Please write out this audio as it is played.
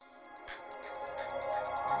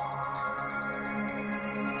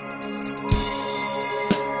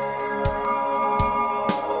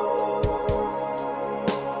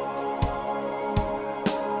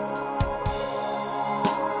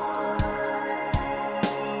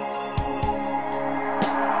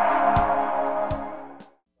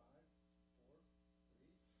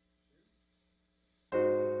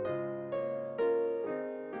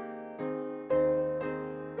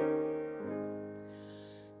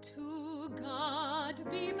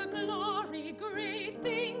God be the glory, great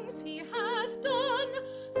things he hath done.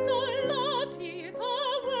 So loved he the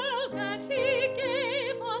world that he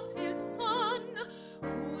gave us his Son,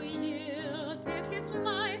 who yielded his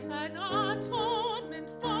life an atonement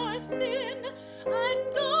for sin,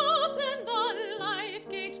 and opened the life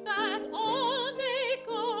gate that all may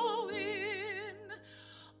go in.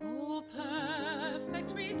 O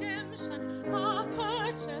perfect redemption, the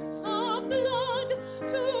purchase of blood,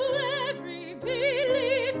 to every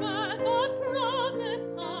believer the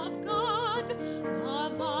promise of God,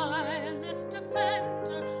 the vilest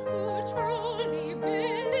offender who truly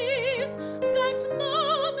believes that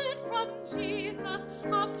moment from Jesus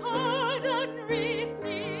a pardon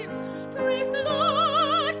receives. Praise the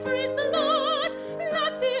Lord, praise the Lord,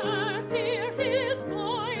 let the earth hear his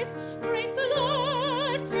voice. Praise the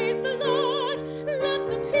Lord, praise the Lord, let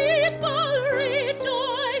the people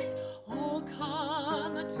rejoice. Oh,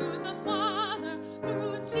 come to the Father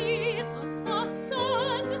through Jesus the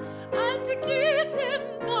Son, and give him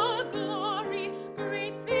the glory,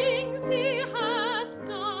 great things he hath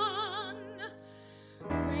done.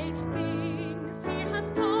 Great things he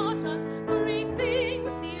hath taught us, great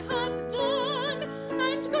things he hath done,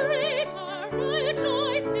 and great are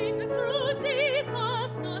rejoicing through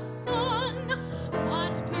Jesus the Son.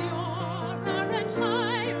 But purer and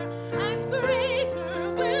higher and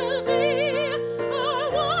greater will be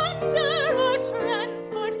our wonder, our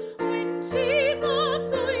transport, when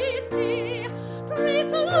Jesus we see.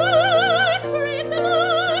 Praise the Lord,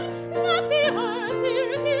 let the earth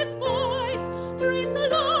hear his voice. Praise the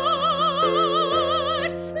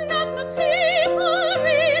Lord, let the people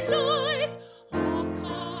rejoice. Oh,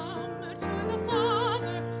 come to the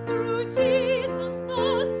Father through Jesus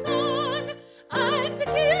the Son, and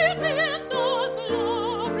give him the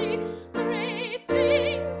glory, great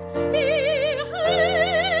things he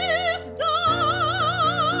hath done.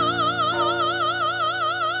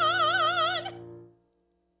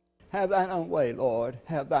 Have thine own way, Lord,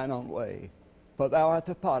 have thine own way. For thou art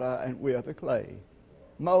the potter, and we are the clay.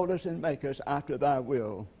 Mold us and make us after thy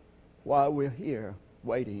will, while we're here,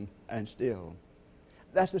 waiting and still.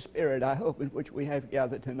 That's the spirit, I hope, in which we have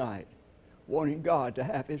gathered tonight, wanting God to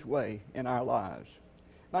have his way in our lives.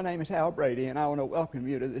 My name is Hal Brady, and I want to welcome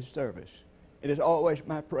you to this service. It is always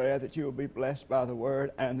my prayer that you will be blessed by the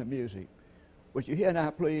word and the music. Would you hear now,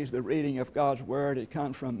 please, the reading of God's word? It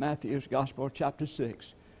comes from Matthew's Gospel, chapter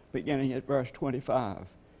 6, beginning at verse 25.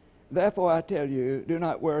 Therefore I tell you, do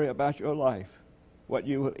not worry about your life, what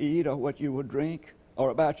you will eat or what you will drink, or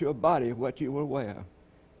about your body, what you will wear.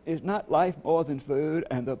 Is not life more than food,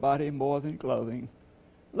 and the body more than clothing?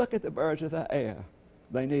 Look at the birds of the air.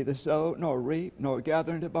 They neither sow nor reap nor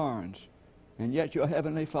gather into barns, and yet your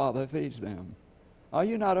heavenly Father feeds them. Are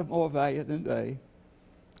you not of more value than they?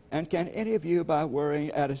 And can any of you, by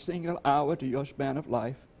worrying, add a single hour to your span of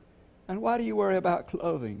life? And why do you worry about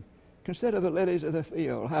clothing? Consider the lilies of the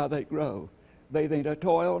field, how they grow. They neither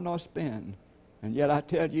toil nor spin. And yet I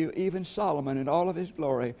tell you, even Solomon in all of his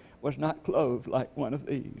glory was not clothed like one of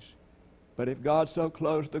these. But if God so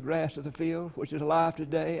clothes the grass of the field, which is alive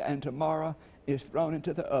today and tomorrow is thrown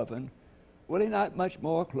into the oven, will he not much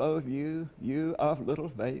more clothe you, you of little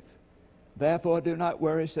faith? Therefore do not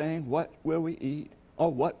worry, saying, what will we eat,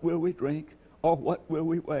 or what will we drink, or what will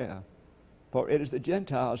we wear? For it is the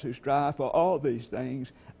Gentiles who strive for all these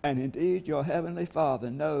things, and indeed your heavenly Father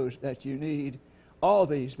knows that you need all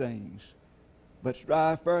these things. But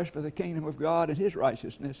strive first for the kingdom of God and his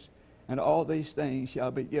righteousness, and all these things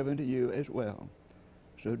shall be given to you as well.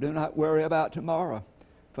 So do not worry about tomorrow,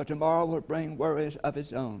 for tomorrow will bring worries of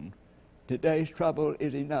its own. Today's trouble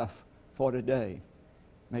is enough for today.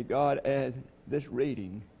 May God add this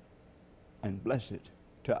reading and bless it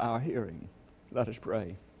to our hearing. Let us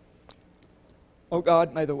pray. O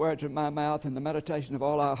God, may the words of my mouth and the meditation of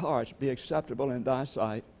all our hearts be acceptable in thy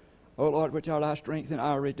sight. O Lord, which art our strength and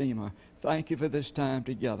our Redeemer, thank you for this time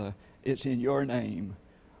together. It's in your name.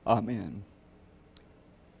 Amen.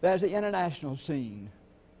 There's the international scene.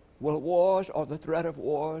 Will wars or the threat of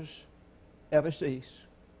wars ever cease?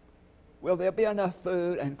 Will there be enough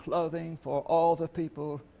food and clothing for all the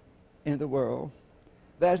people in the world?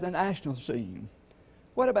 There's the national scene.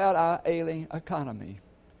 What about our ailing economy,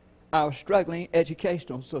 our struggling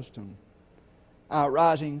educational system, our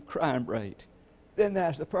rising crime rate? Then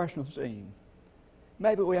there's the personal scene.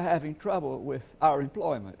 Maybe we're having trouble with our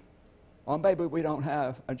employment, or maybe we don't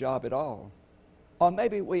have a job at all, or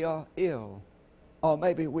maybe we are ill, or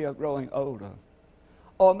maybe we are growing older,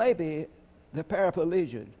 or maybe the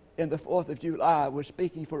paraplegic in the 4th of July was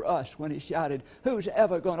speaking for us when he shouted, "Who's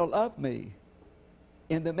ever going to love me?"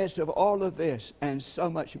 In the midst of all of this and so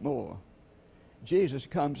much more, Jesus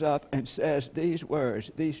comes up and says these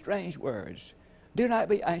words, these strange words. Do not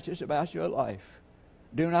be anxious about your life.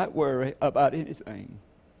 Do not worry about anything.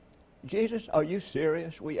 Jesus, are you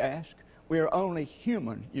serious, we ask? We are only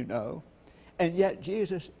human, you know. And yet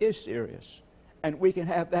Jesus is serious. And we can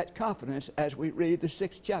have that confidence as we read the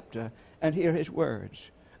 6th chapter and hear his words.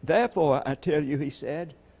 Therefore, I tell you, he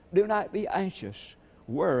said, do not be anxious.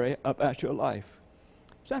 Worry about your life.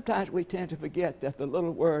 Sometimes we tend to forget that the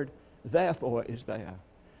little word therefore is there.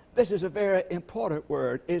 This is a very important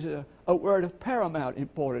word. It is a word of paramount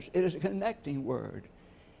importance. It is a connecting word.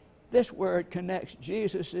 This word connects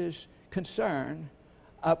Jesus' concern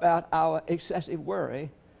about our excessive worry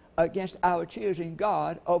against our choosing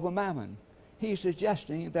God over mammon. He's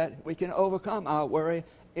suggesting that we can overcome our worry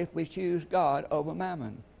if we choose God over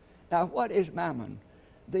mammon. Now, what is mammon?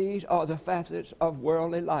 These are the facets of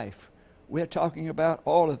worldly life. We're talking about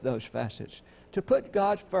all of those facets. To put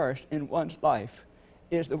God first in one's life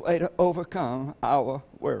is the way to overcome our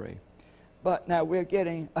worry. But now we're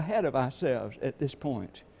getting ahead of ourselves at this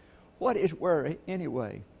point. What is worry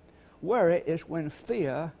anyway? Worry is when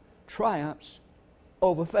fear triumphs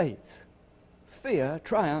over faith. Fear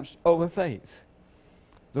triumphs over faith.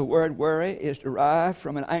 The word worry is derived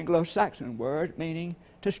from an Anglo-Saxon word meaning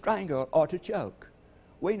to strangle or to choke.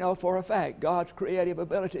 We know for a fact God's creative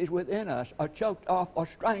abilities within us are choked off or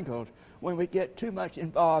strangled when we get too much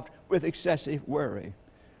involved with excessive worry.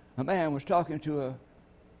 A man was talking to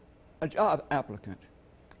a job applicant.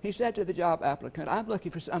 He said to the job applicant, I'm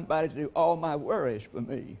looking for somebody to do all my worries for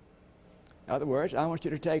me. In other words, I want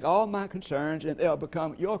you to take all my concerns and they'll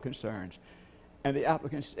become your concerns. And the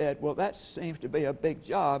applicant said, well, that seems to be a big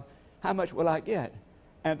job. How much will I get?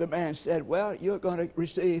 And the man said, well, you're going to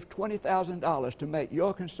receive $20,000 to make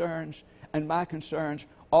your concerns and my concerns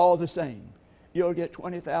all the same. You'll get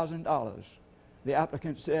 $20,000. The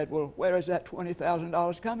applicant said, well, where is that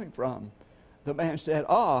 $20,000 coming from? The man said,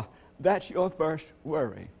 that's your first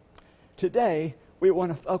worry. Today, we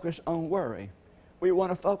want to focus on worry. We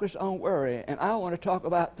want to focus on worry, and I want to talk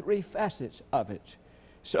about 3 facets of it.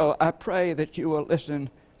 So I pray that you will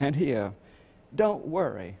listen and hear. Don't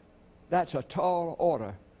worry. That's a tall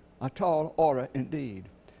order indeed.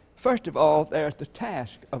 First of all, there's the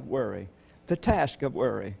task of worry. The task of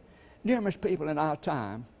worry. Numerous people in our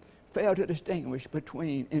time fail to distinguish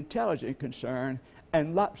between intelligent concern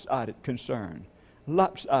and lopsided concern.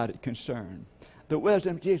 Lopsided concern. The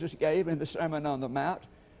wisdom Jesus gave in the Sermon on the Mount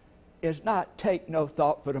is not take no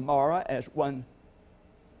thought for tomorrow, as one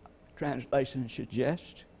translation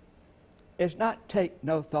suggests. It's not take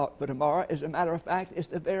no thought for tomorrow. As a matter of fact, it's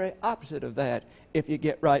the very opposite of that if you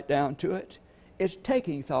get right down to it. It's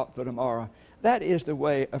taking thought for tomorrow. That is the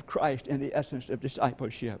way of Christ in the essence of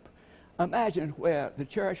discipleship. Imagine where the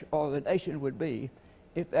church or the nation would be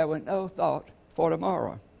if there were no thought for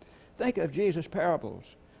tomorrow. Think of Jesus'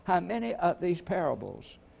 parables. How many of these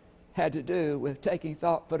parables had to do with taking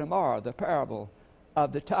thought for tomorrow? The parable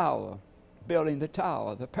of the tower, building the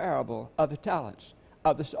tower, the parable of the talents,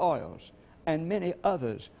 of the soils, and many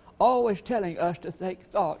others, always telling us to take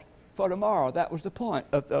thought for tomorrow. That was the point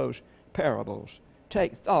of those parables.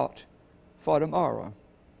 Take thought for tomorrow.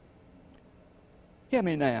 Hear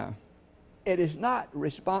me now. It is not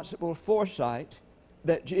responsible foresight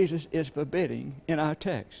that Jesus is forbidding in our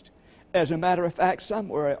text. As a matter of fact, some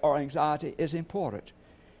worry or anxiety is important.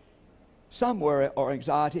 Some worry or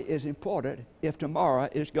anxiety is important if tomorrow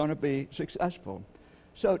is going to be successful.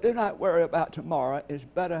 So do not worry about tomorrow is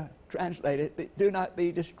better translated, do not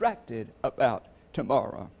be distracted about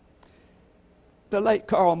tomorrow. The late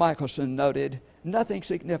Carl Michelson noted, nothing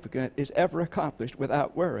significant is ever accomplished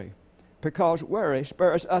without worry, because worry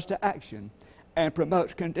spurs us to action and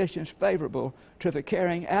promotes conditions favorable to the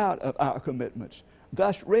carrying out of our commitments,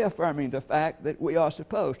 thus reaffirming the fact that we are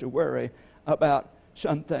supposed to worry about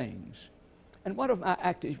some things. In one of my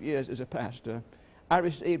active years as a pastor, I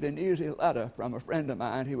received a newsy letter from a friend of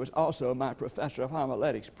mine who was also my professor of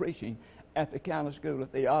homiletics preaching at the Catholic School of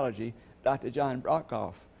Theology, Dr. John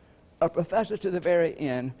Brockhoff. A professor to the very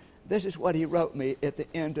end. This is what he wrote me at the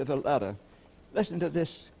end of the letter. Listen to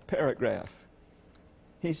this paragraph.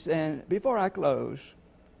 He said, before I close,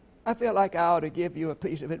 I feel like I ought to give you a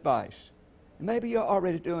piece of advice. Maybe you're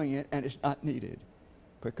already doing it and it's not needed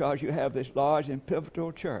because you have this large and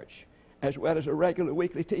pivotal church as well as a regular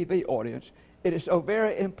weekly TV audience. It is so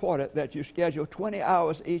very important that you schedule 20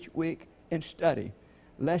 hours each week in study,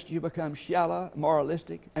 lest you become shallow,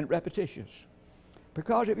 moralistic, and repetitious.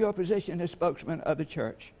 Because of your position as spokesman of the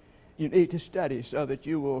church, you need to study so that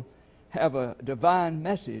you will have a divine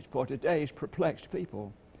message for today's perplexed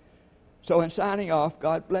people. So in signing off,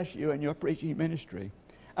 God bless you in your preaching ministry.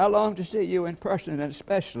 I long to see you in person, and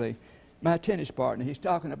especially my tennis partner. He's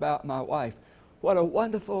talking about my wife. What a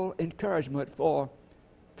wonderful encouragement for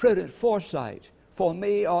prudent foresight for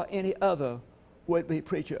me or any other would-be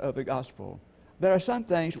preacher of the gospel. There are some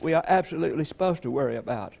things we are absolutely supposed to worry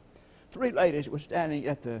about. 3 ladies were standing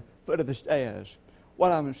at the foot of the stairs.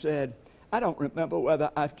 One of them said, I don't remember whether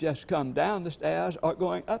I've just come down the stairs or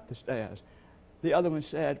going up the stairs. The other one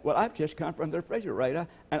said, well, I've just come from the refrigerator,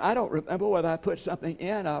 and I don't remember whether I put something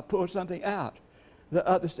in or pulled something out. The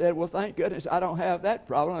other said, well, thank goodness I don't have that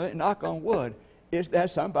problem. Knock on wood. Is there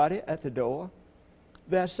somebody at the door?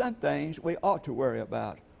 There are some things we ought to worry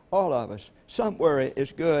about, all of us. Some worry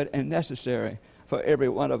is good and necessary for every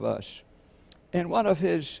one of us. In one of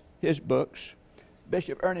his books,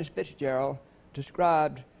 Bishop Ernest Fitzgerald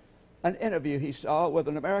described an interview he saw with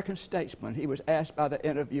an American statesman. He was asked by the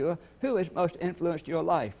interviewer, who has most influenced your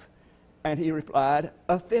life? And he replied,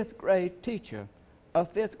 a 5th grade teacher. A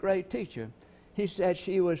 5th grade teacher. He said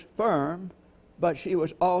she was firm, but she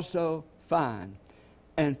was also fine.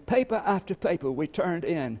 And paper after paper we turned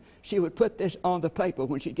in, she would put this on the paper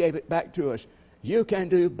when she gave it back to us. You can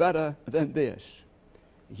do better than this.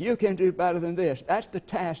 You can do better than this. That's the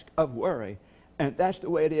task of worry, and that's the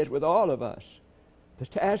way it is with all of us. The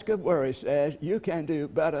task of worry says, you can do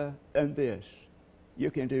better than this. You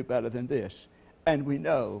can do better than this. And we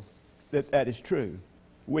know that that is true.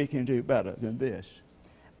 We can do better than this.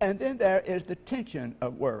 And then there is the tension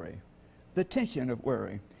of worry. The tension of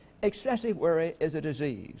worry. Excessive worry is a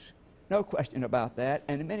disease. No question about that,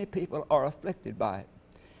 and many people are afflicted by it.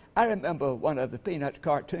 I remember one of the Peanuts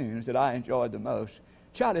cartoons that I enjoyed the most.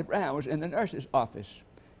 Charlie Brown was in the nurse's office.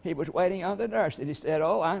 He was waiting on the nurse, and he said,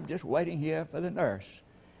 oh, I'm just waiting here for the nurse.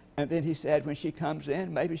 And then he said, when she comes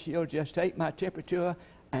in, maybe she'll just take my temperature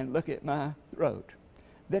and look at my throat.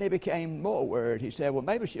 Then he became more worried. He said, well,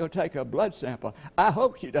 maybe she'll take a blood sample. I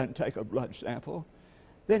hope she doesn't take a blood sample.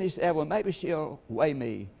 Then he said, well, maybe she'll weigh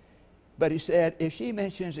me. But he said, if she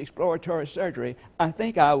mentions exploratory surgery, I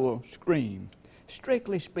think I will scream.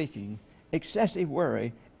 Strictly speaking, excessive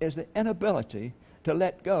worry is the inability to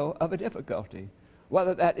let go of a difficulty,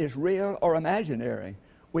 whether that is real or imaginary.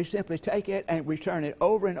 We simply take it and we turn it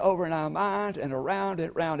over and over in our minds, and round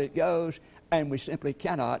it goes, and we simply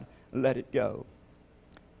cannot let it go.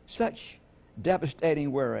 Such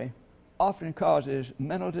devastating worry often causes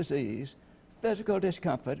mental disease, physical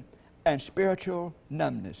discomfort, and spiritual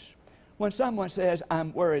numbness. When someone says,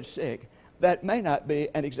 I'm worried sick, that may not be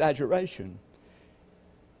an exaggeration.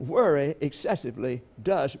 Worry excessively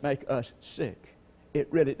does make us sick. It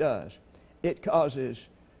really does. It causes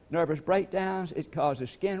nervous breakdowns, it causes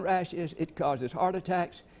skin rashes, it causes heart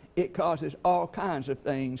attacks, it causes all kinds of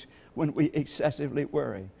things when we excessively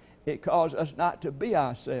worry. It causes us not to be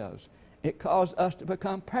ourselves. It causes us to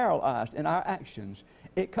become paralyzed in our actions.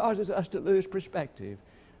 It causes us to lose perspective.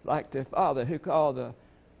 Like the father who called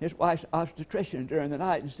his wife's obstetrician during the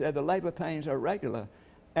night and said the labor pains are regular.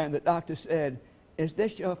 And the doctor said, is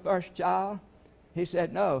this your first child? He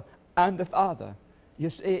said, no, I'm the father. You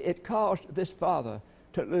see, it caused this father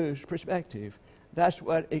to lose perspective. That's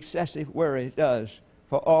what excessive worry does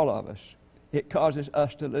for all of us. It causes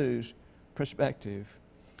us to lose perspective.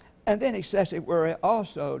 And then excessive worry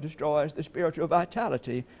also destroys the spiritual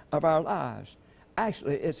vitality of our lives.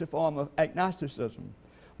 Actually, it's a form of agnosticism.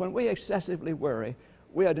 When we excessively worry,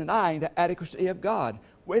 we are denying the adequacy of God.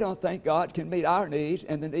 We don't think God can meet our needs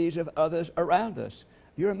and the needs of others around us.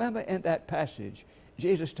 You remember in that passage,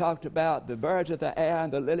 Jesus talked about the birds of the air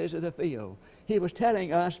and the lilies of the field. He was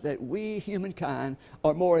telling us that we, humankind,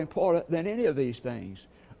 are more important than any of these things.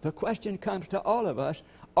 The question comes to all of us,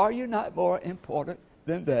 are you not more important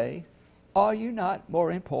than they? Are you not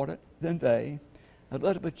more important than they?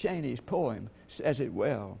 Elizabeth Cheney's poem says it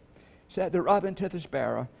well. Said the robin to the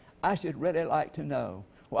sparrow, I should really like to know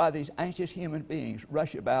why these anxious human beings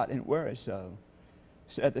rush about and worry so.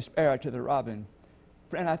 Said the sparrow to the robin,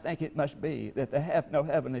 friend, I think it must be that they have no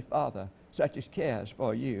heavenly Father such as cares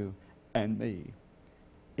for you and me.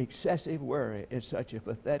 Excessive worry is such a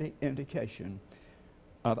pathetic indication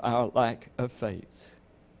of our lack of faith.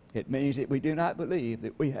 It means that we do not believe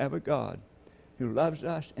that we have a God who loves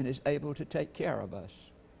us and is able to take care of us.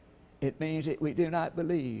 It means that we do not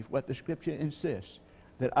believe what the Scripture insists,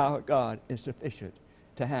 that our God is sufficient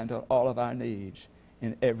to handle all of our needs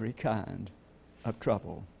in every kind of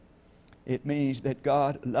trouble. It means that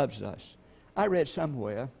God loves us. I read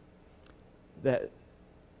somewhere that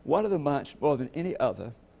one of the months, more than any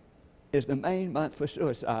other, is the main month for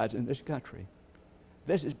suicides in this country.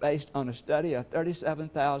 This is based on a study of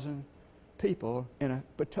 37,000 people in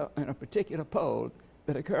a particular poll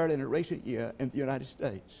that occurred in a recent year in the United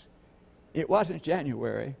States. It wasn't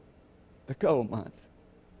January, the cold month.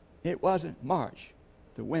 It wasn't March,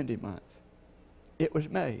 the windy month. It was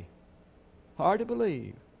May. Hard to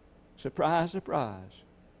believe. Surprise, surprise.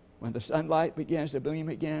 When the sunlight begins to beam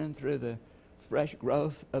again through the fresh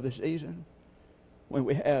growth of the season, when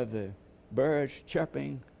we have the birds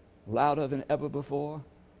chirping louder than ever before,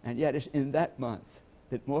 and yet it's in that month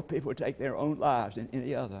that more people take their own lives than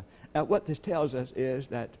any other. Now, what this tells us is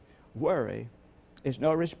that worry is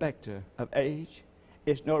no respecter of age.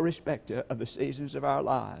 It's no respecter of the seasons of our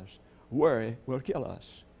lives. Worry will kill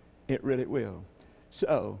us. It really will.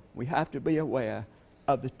 So we have to be aware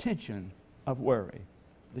of the tension of worry,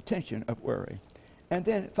 the tension of worry. And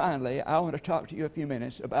then finally, I want to talk to you a few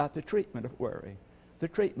minutes about the treatment of worry, the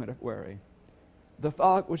treatment of worry. The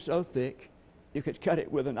fog was so thick, you could cut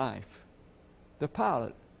it with a knife. The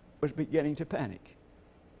pilot was beginning to panic.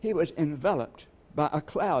 He was enveloped by a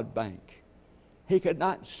cloud bank. He could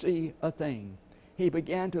not see a thing. He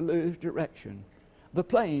began to lose direction. The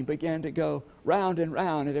plane began to go round and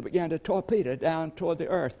round, and it began to torpedo down toward the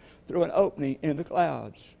earth through an opening in the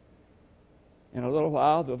clouds. In a little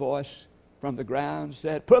while, the voice from the ground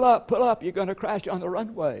said, pull up, you're going to crash on the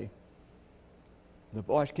runway. The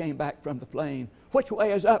voice came back from the plane, which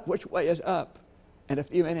way is up, which way is up? In a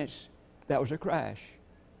few minutes, there was a crash.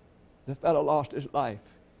 The fellow lost his life.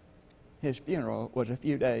 His funeral was a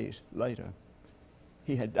few days later.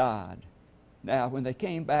 He had died. Now, when they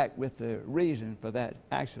came back with the reason for that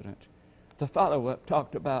accident, the follow-up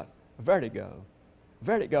talked about vertigo.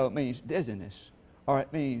 Vertigo means dizziness, or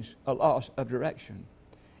it means a loss of direction.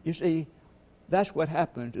 You see, that's what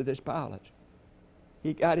happened to this pilot.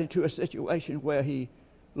 He got into a situation where he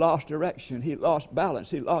lost direction, he lost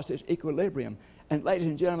balance, he lost his equilibrium. And ladies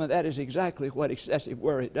and gentlemen, that is exactly what excessive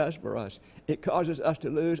worry does for us. It causes us to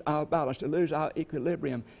lose our balance, to lose our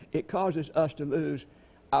equilibrium. It causes us to lose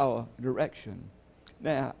our direction.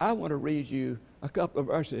 Now, I want to read you a couple of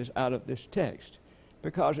verses out of this text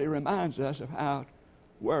because it reminds us of how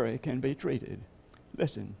worry can be treated.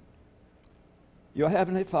 Listen. Your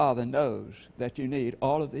heavenly Father knows that you need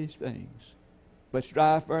all of these things, but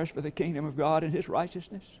strive first for the kingdom of God and his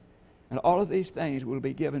righteousness, and all of these things will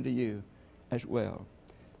be given to you as well.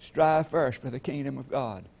 Strive first for the kingdom of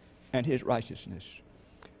God and his righteousness.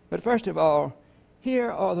 But first of all,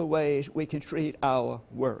 here are the ways we can treat our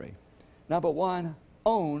worry. Number one,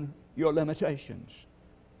 own your limitations.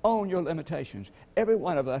 Own your limitations. Every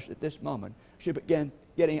one of us at this moment should begin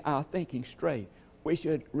getting our thinking straight. We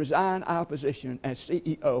should resign our position as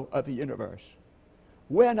CEO of the universe.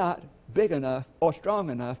 We're not big enough or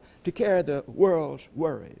strong enough to carry the world's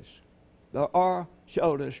worries. There are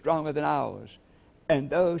shoulders stronger than ours, and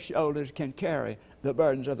those shoulders can carry the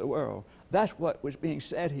burdens of the world. That's what was being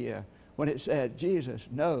said here when it said, Jesus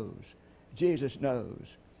knows. Jesus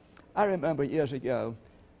knows. I remember years ago,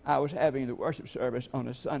 I was having the worship service on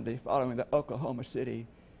a Sunday following the Oklahoma City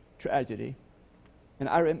tragedy. And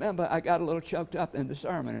I remember I got a little choked up in the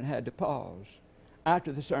sermon and had to pause.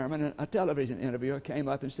 After the sermon, a television interviewer came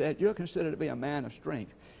up and said, you're considered to be a man of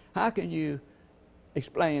strength. How can you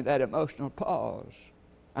explain that emotional pause?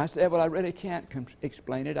 I said, well, I really can't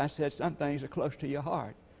explain it. I said, some things are close to your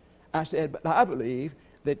heart. I said, but I believe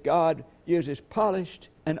that God uses polished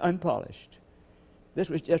and unpolished. This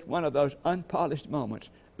was just one of those unpolished moments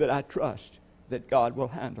that I trust that God will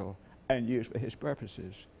handle and use for his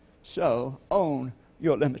purposes. So, own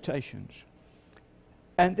your limitations.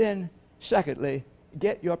 And then, secondly,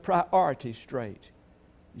 get your priorities straight.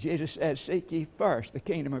 Jesus said, seek ye first the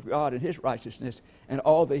kingdom of God and his righteousness, and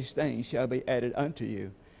all these things shall be added unto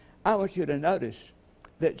you. I want you to notice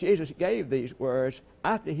that Jesus gave these words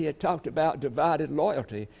after he had talked about divided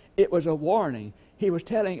loyalty. It was a warning. He was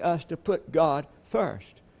telling us to put God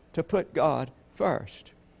first, to put God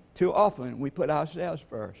first. Too often we put ourselves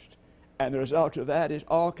first, and the result of that is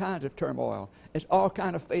all kinds of turmoil. It's all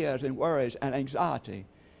kinds of fears and worries and anxiety.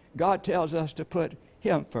 God tells us to put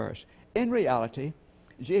him first. In reality,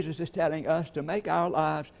 Jesus is telling us to make our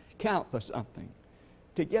lives count for something,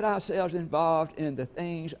 to get ourselves involved in the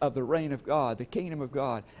things of the reign of God, the kingdom of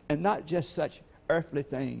God, and not just such earthly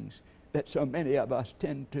things that so many of us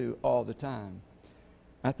tend to all the time.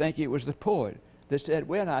 I think it was the poet that said,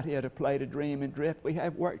 we're not here to play, to dream and drift. We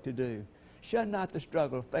have work to do. Shun not the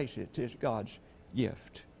struggle, face it, 'tis God's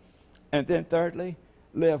gift. And then thirdly,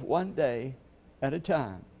 live one day at a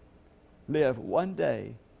time. Live one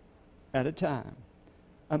day at a time.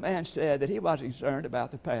 A man said that he wasn't concerned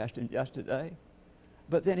about the past and yesterday,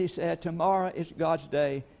 but then he said, tomorrow is God's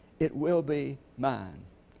day, it will be mine.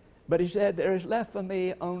 But he said, there is left for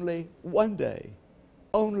me only one day.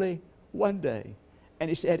 Only one day. And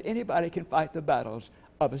he said, anybody can fight the battles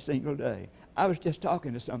of a single day. I was just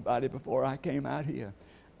talking to somebody before I came out here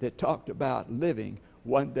that talked about living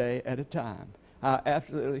one day at a time. How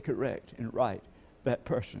absolutely correct and right that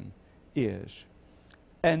person is.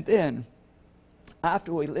 And then,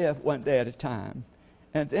 after we live one day at a time,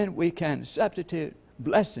 and then we can substitute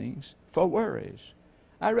blessings for worries.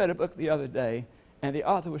 I read a book the other day, and the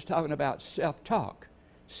author was talking about self-talk.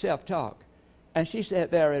 And she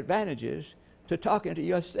said there are advantages to talking to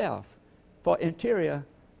yourself for interior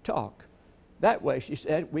talk. That way, she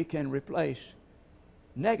said, we can replace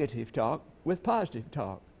negative talk with positive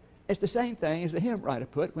talk. It's the same thing as the hymn writer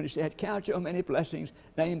put when he said, count your many blessings,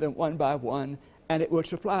 name them one by one, and it will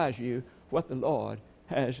surprise you what the Lord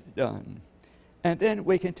has done. And then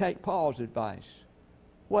we can take Paul's advice.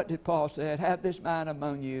 What did Paul say? Have this mind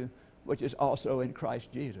among you, which is also in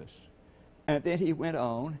Christ Jesus. And then he went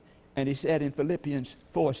on, and he said in Philippians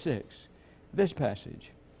 4:6, this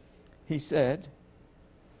passage, he said,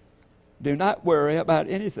 do not worry about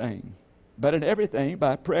anything, but in everything,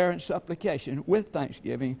 by prayer and supplication, with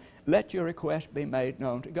thanksgiving, let your requests be made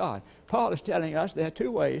known to God. Paul is telling us there are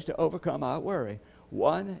two ways to overcome our worry.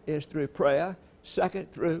 One is through prayer,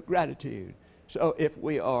 second through gratitude. So if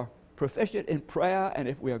we are proficient in prayer and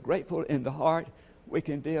if we are grateful in the heart, we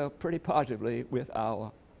can deal pretty positively with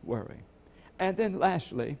our worry. And then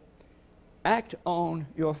lastly, act on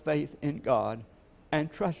your faith in God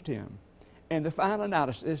and trust Him. In the final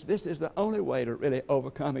analysis, this is the only way to really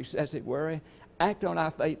overcome excessive worry. Act on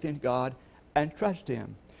our faith in God and trust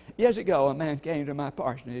Him. Years ago, a man came to my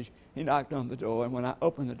parsonage. He knocked on the door, and when I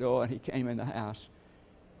opened the door and he came in the house,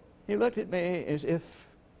 he looked at me as if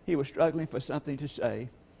he was struggling for something to say,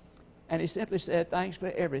 and he simply said, thanks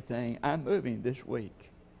for everything. I'm moving this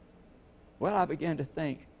week. Well, I began to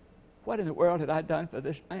think, what in the world had I done for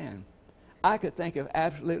this man? I could think of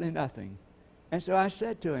absolutely nothing. And so I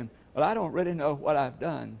said to him, well, I don't really know what I've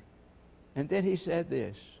done. And then he said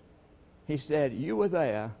this. He said, you were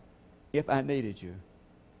there if I needed you.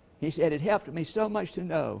 He said, it helped me so much to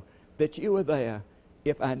know that you were there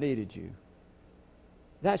if I needed you.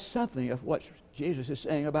 That's something of what Jesus is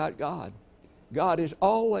saying about God. God is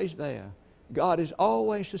always there. God is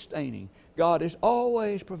always sustaining. God is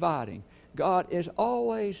always providing. God is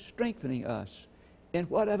always strengthening us in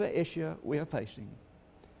whatever issue we are facing.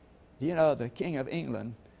 You know, the King of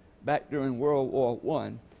England, back during World War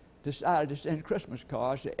I, decided to send Christmas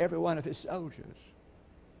cards to every one of his soldiers.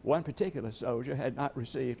 One particular soldier had not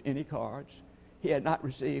received any cards. He had not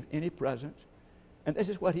received any presents. And this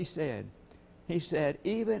is what he said. He said,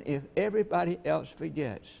 even if everybody else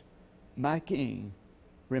forgets, my King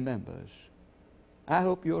remembers. I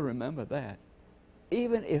hope you'll remember that.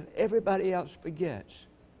 Even if everybody else forgets,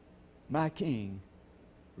 my King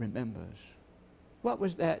remembers. What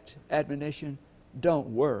was that admonition? Don't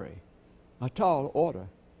worry. A tall order.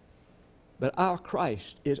 But our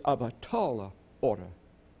Christ is of a taller order.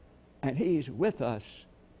 And He's with us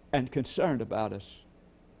and concerned about us,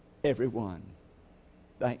 everyone.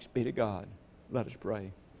 Thanks be to God. Let us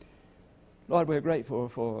pray. Lord, we're grateful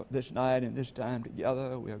for this night and this time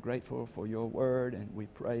together. We are grateful for your word, and we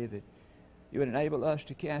pray that you would enable us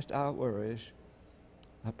to cast our worries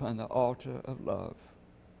upon the altar of love,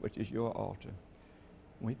 which is your altar.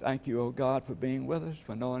 We thank you, O God, for being with us,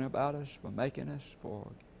 for knowing about us, for making us, for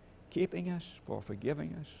keeping us, for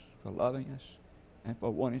forgiving us, for loving us, and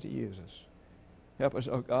for wanting to use us. Help us,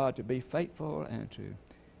 O God, to be faithful and to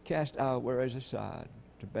cast our worries aside,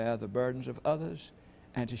 to bear the burdens of others,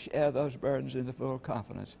 and to share those burdens in the full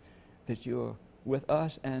confidence that you're with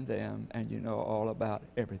us and them, and you know all about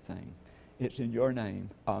everything. It's in your name.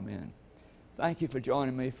 Amen. Thank you for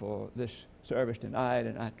joining me for this service tonight,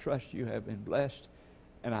 and I trust you have been blessed,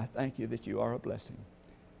 and I thank you that you are a blessing.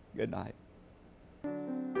 Good night.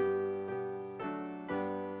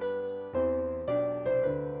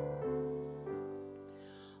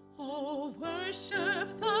 Oh, worship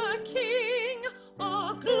the King,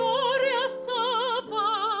 oh, glorious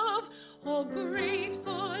above, oh,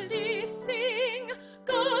 gratefully sing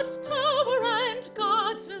God's power and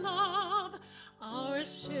God's love. Our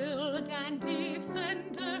shield and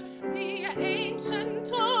defender, the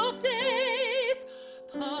Ancient of Days,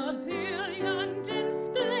 pavilioned in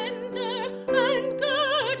splendor and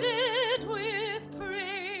girded with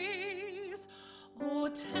praise. Oh,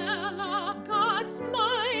 tell of God's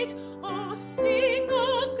might, oh, sing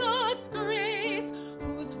of God's grace,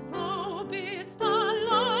 whose robe is the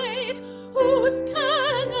light, whose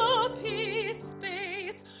canopy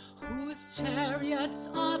space, whose chariots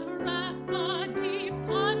of wrath the deep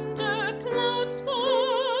thunder clouds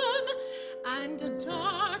form, and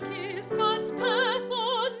dark is God's path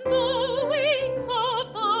on the wings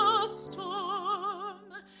of the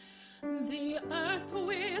storm. earth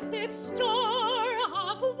with its store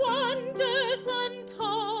of wonders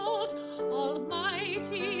untold.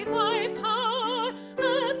 Almighty, thy power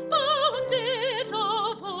hath founded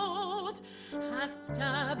of old, hath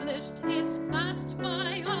established its fast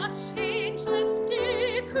by a changeless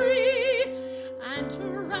decree, and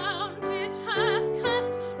round it hath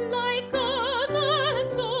cast like a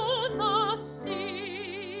mantle the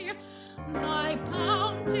sea. Thy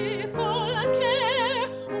bountiful care,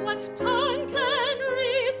 what tongue can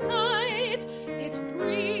recite? It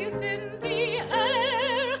breathes in the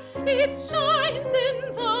air, it shines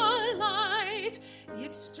in the light,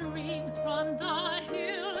 it streams from the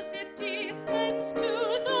hills, it descends to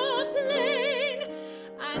the plain,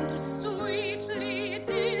 and sweetly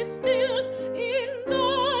distills in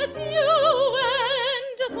the dew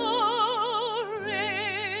and the rain.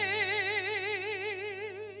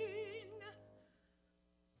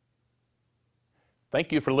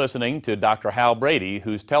 Thank you for listening to Dr. Hal Brady,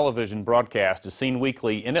 whose television broadcast is seen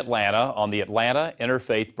weekly in Atlanta on the Atlanta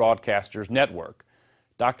Interfaith Broadcasters Network.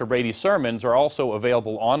 Dr. Brady's sermons are also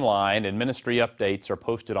available online, and ministry updates are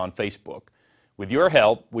posted on Facebook. With your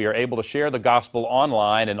help, we are able to share the gospel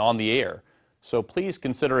online and on the air, so please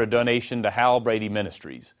consider a donation to Hal Brady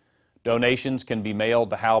Ministries. Donations can be mailed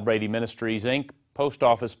to Hal Brady Ministries, Inc., Post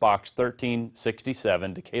Office Box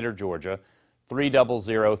 1367, Decatur, Georgia,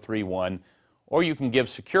 30031, or you can give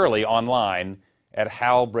securely online at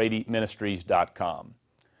halbradyministries.com.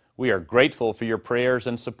 We are grateful for your prayers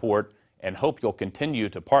and support and hope you'll continue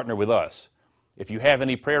to partner with us. If you have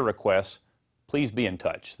any prayer requests, please be in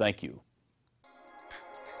touch. Thank you.